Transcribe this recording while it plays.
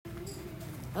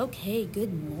Okay,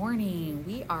 good morning.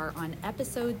 We are on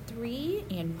episode 3,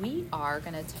 and we are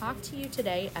going to talk to you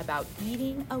today about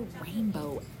eating a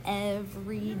rainbow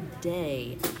every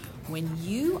day. When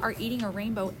you are eating a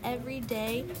rainbow every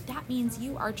day, that means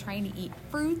you are trying to eat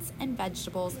fruits and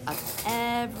vegetables of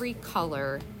every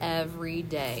color every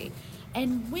day.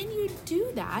 And when you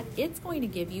do that, it's going to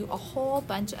give you a whole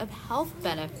bunch of health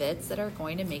benefits that are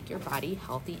going to make your body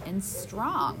healthy and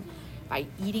strong. By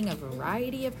eating a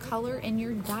variety of color in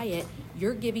your diet,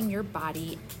 you're giving your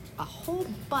body a whole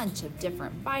bunch of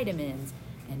different vitamins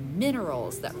and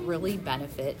minerals that really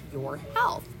benefit your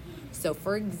health. So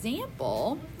for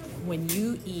example, when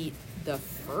you eat the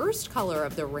first color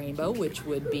of the rainbow, which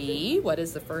would be, what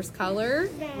is the first color?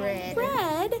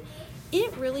 Red.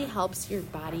 It really helps your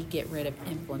body get rid of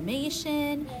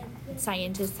inflammation.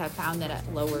 Scientists have found that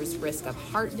it lowers risk of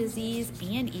heart disease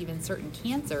and even certain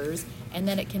cancers. And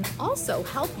then it can also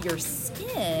help your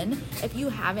skin if you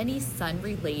have any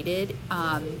sun-related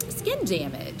skin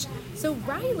damage. So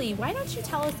Riley, why don't you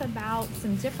tell us about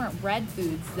some different red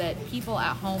foods that people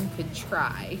at home could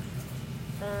try?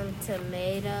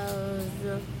 Tomatoes,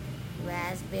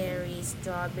 raspberries,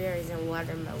 strawberries, and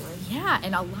watermelon. Yeah,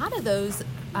 and a lot of those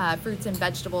fruits and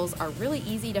vegetables are really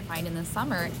easy to find in the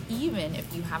summer. Even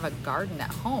if you have a garden at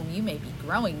home, you may be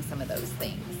growing some of those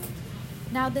things.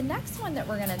 Now, the next one that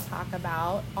we're going to talk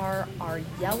about are our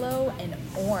yellow and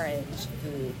orange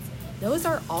foods. Those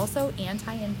are also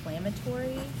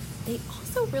anti-inflammatory. They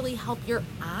also really help your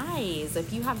eyes.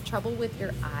 If you have trouble with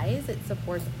your eyes, it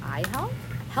supports eye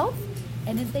health.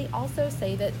 And they also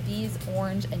say that these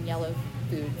orange and yellow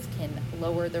foods can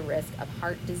lower the risk of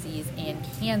heart disease and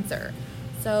cancer.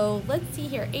 So let's see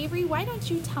here. Avery, why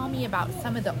don't you tell me about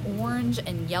some of the orange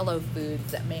and yellow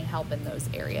foods that may help in those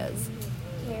areas?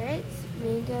 Carrots,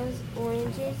 mangoes,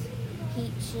 oranges,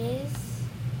 peaches,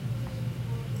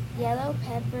 yellow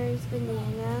peppers,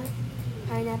 banana,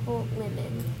 pineapple,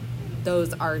 lemon.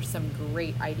 Those are some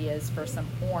great ideas for some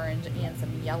orange and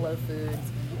some yellow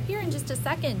foods. Here in just a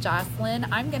second, Jocelyn,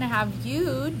 I'm going to have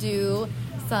you do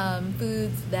some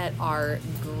foods that are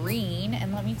green,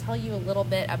 and let me tell you a little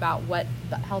bit about what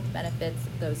the health benefits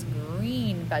those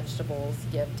green vegetables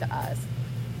give to us.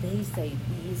 They say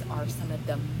these are some of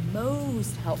the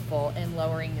most helpful in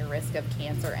lowering your risk of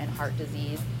cancer and heart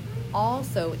disease,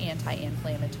 also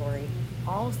anti-inflammatory.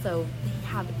 Also, they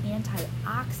have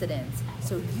antioxidants,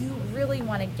 so you really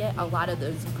want to get a lot of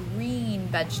those green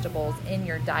vegetables in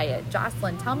your diet.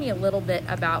 Jocelyn, tell me a little bit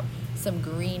about some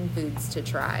green foods to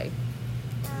try.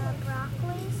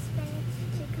 Broccoli,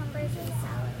 spinach, cucumbers, and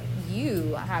celery.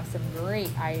 You have some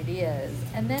great ideas.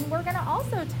 And then we're going to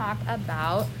also talk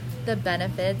about the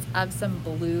benefits of some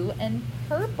blue and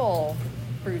purple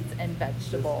fruits and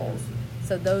vegetables.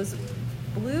 So those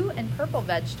blue and purple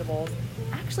vegetables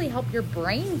actually help your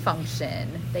brain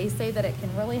function. They say that it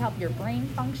can really help your brain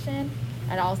function.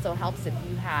 It also helps if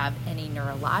you have any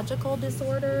neurological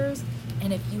disorders.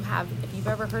 And if you've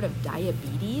ever heard of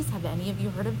diabetes, have any of you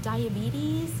heard of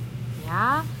diabetes?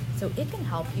 Yeah, so it can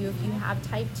help you if you have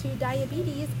type 2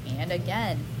 diabetes and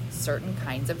again, certain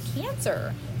kinds of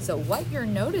cancer. So what you're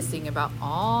noticing about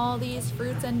all these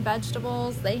fruits and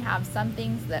vegetables, they have some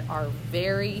things that are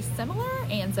very similar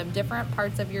and some different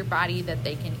parts of your body that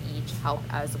they can each help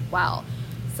as well.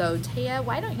 So Taya,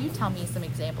 why don't you tell me some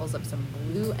examples of some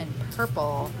blue and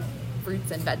purple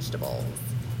fruits and vegetables?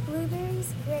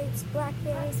 Blueberries, grapes,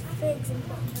 blackberries, figs, and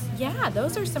plums. Yeah,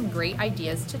 those are some great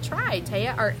ideas to try.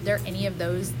 Taya, are there any of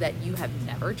those that you have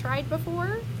never tried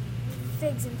before?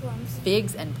 Figs and plums.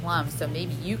 Figs and plums. So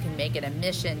maybe you can make it a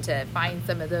mission to find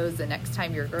some of those the next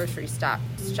time you're grocery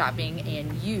shopping,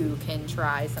 and you can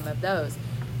try some of those.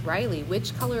 Riley,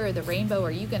 which color of the rainbow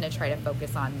are you going to try to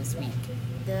focus on this week?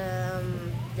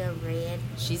 The red.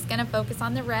 She's going to focus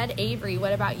on the red. Avery,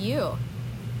 what about you?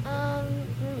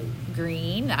 Green.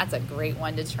 Green. That's a great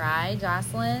one to try.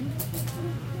 Jocelyn?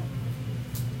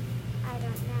 I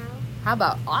don't know. How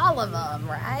about all of them,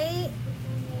 right?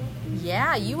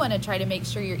 Yeah, you want to try to make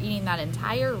sure you're eating that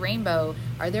entire rainbow.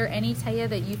 Are there any, Taya,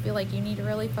 that you feel like you need to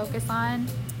really focus on?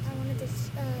 I wanted to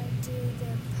do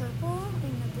the purple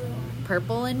and the blue one.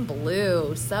 Purple and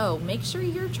blue. So make sure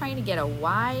you're trying to get a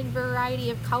wide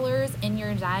variety of colors in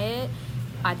your diet.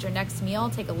 At your next meal,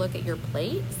 take a look at your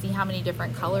plate, see how many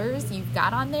different colors you've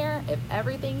got on there. If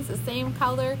everything's the same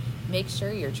color, make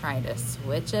sure you're trying to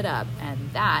switch it up. And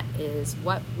that is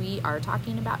what we are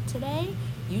talking about today.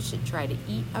 You should try to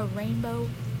eat a rainbow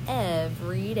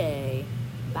every day.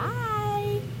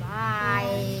 Bye.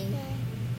 Bye.